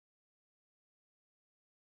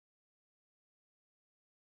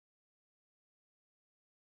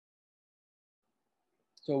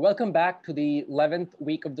So welcome back to the 11th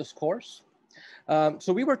week of this course.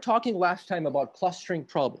 So we were talking last time about clustering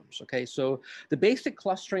problems, okay? So the basic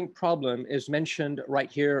clustering problem is mentioned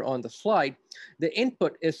right here on the slide. The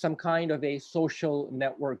input is some kind of a social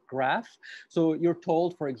network graph. So you're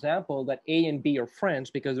told, for example, that A and B are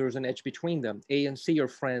friends because there's an edge between them. A and C are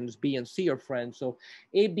friends, B and C are friends. So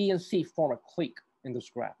A, B, and C form a clique in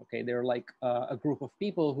this graph, okay? They're like a group of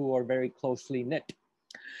people who are very closely knit.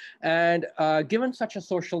 And given such a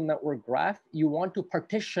social network graph, you want to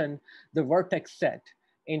partition the vertex set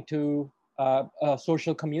into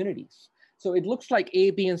social communities. So it looks like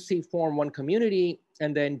A, B, and C form one community,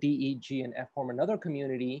 and then D, E, G, and F form another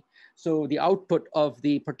community. So the output of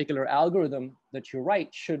the particular algorithm that you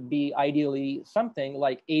write should be ideally something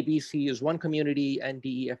like A, B, C is one community, and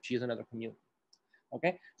D, E, F, G is another community.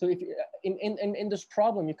 Okay, so if in this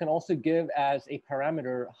problem, you can also give as a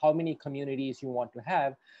parameter how many communities you want to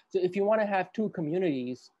have. So if you want to have two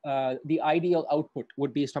communities, the ideal output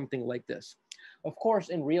would be something like this. Of course,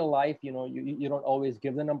 in real life, you don't always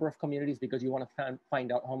give the number of communities because you want to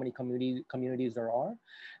find out how many communities there are.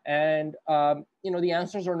 And the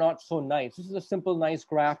answers are not so nice. This is a simple, nice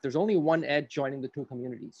graph. There's only one edge joining the two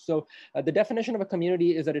communities. So the definition of a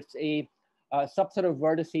community is that it's a subset of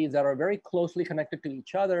vertices that are very closely connected to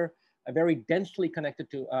each other, very densely connected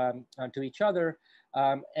to each other,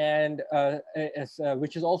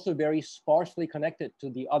 which is also very sparsely connected to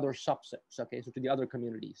the other subsets, okay, so to the other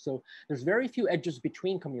communities. So there's very few edges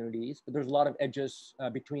between communities, but there's a lot of edges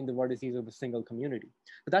between the vertices of a single community.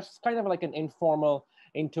 But that's kind of like an informal,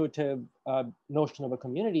 intuitive notion of a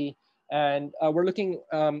community. And we're looking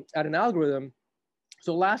at an algorithm.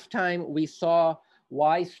 So last time we saw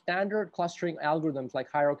why standard clustering algorithms like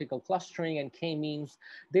hierarchical clustering and k-means,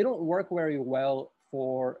 they don't work very well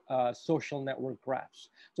for social network graphs.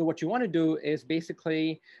 So what you want to do is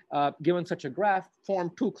basically, given such a graph, form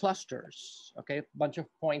two clusters, okay? A bunch of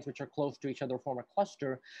points which are close to each other form a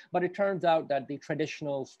cluster, but it turns out that the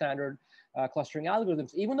traditional standard clustering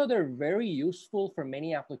algorithms, even though they're very useful for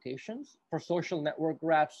many applications, for social network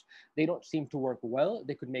graphs, they don't seem to work well.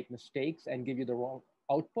 They could make mistakes and give you the wrong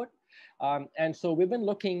output. And so we've been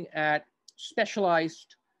looking at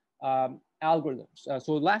specialized algorithms.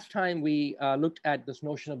 So last time we looked at this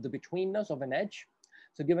notion of the betweenness of an edge.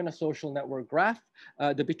 So given a social network graph,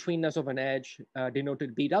 the betweenness of an edge,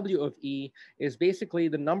 denoted BW of E, is basically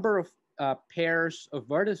the number of pairs of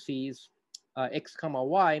vertices, x comma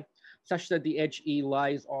y, such that the edge E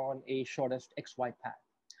lies on a shortest xy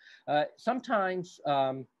path. Sometimes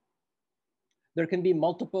there can be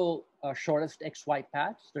multiple shortest xy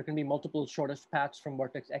paths. There can be multiple shortest paths from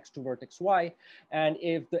vertex x to vertex y. And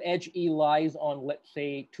if the edge E lies on, let's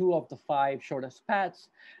say, 2 of the 5 shortest paths,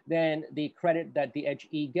 then the credit that the edge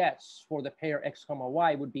E gets for the pair x comma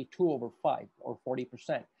y would be 2 over 5, or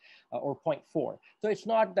 40%, or 0.4. So it's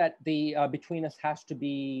not that the betweenness has to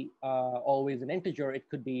be always an integer. It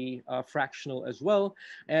could be fractional as well.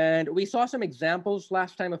 And we saw some examples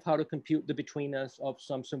last time of how to compute the betweenness of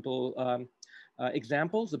some simple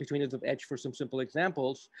examples, the betweenness of edge for some simple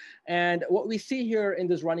examples. And what we see here in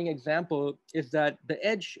this running example is that the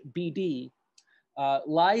edge BD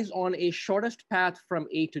lies on a shortest path from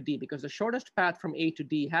A to D, because the shortest path from A to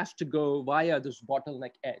D has to go via this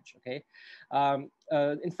bottleneck edge, okay?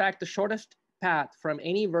 In fact, the shortest path from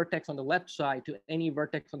any vertex on the left side to any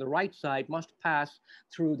vertex on the right side must pass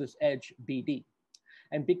through this edge BD.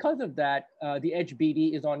 And because of that, the edge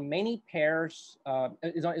BD is on many pairs,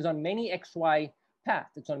 is on many XY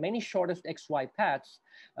paths. It's on many shortest XY paths,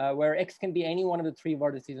 where X can be any one of the 3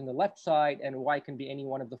 vertices on the left side, and Y can be any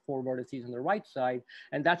one of the 4 vertices on the right side.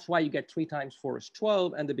 And that's why you get 3 times 4 is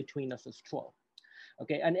 12, and the betweenness is 12.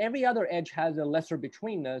 Okay, and every other edge has a lesser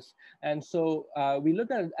betweenness. And so we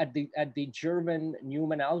looked at the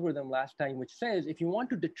Girvan-Newman algorithm last time, which says if you want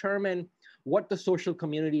to determine what the social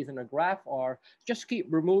communities in a graph are, just keep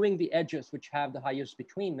removing the edges which have the highest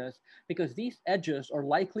betweenness, because these edges are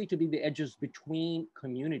likely to be the edges between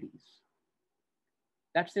communities.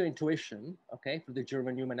 That's their intuition, okay, for the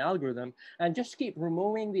Girvan-Newman algorithm. And just keep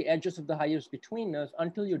removing the edges of the highest betweenness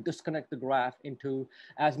until you disconnect the graph into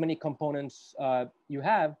as many components you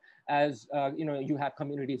have as you have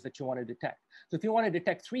communities that you want to detect. So if you want to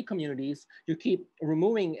detect 3 communities, you keep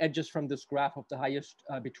removing edges from this graph of the highest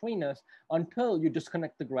betweenness until you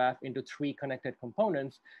disconnect the graph into 3 connected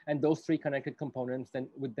components. And those 3 connected components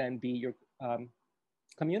would then be your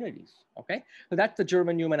communities, okay? So that's the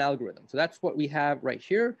Girvan-Newman algorithm. So that's what we have right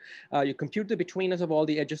here. You compute the betweenness of all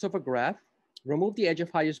the edges of a graph, remove the edge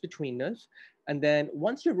of highest betweenness, and then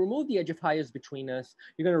once you remove the edge of highest betweenness,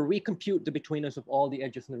 you're going to recompute the betweenness of all the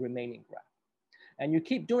edges in the remaining graph. And you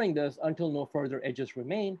keep doing this until no further edges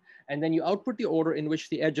remain. And then you output the order in which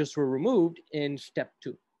the edges were removed in step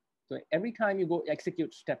 2. So every time you go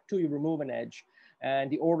execute step 2, you remove an edge, and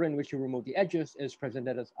the order in which you remove the edges is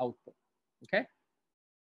presented as output. Okay,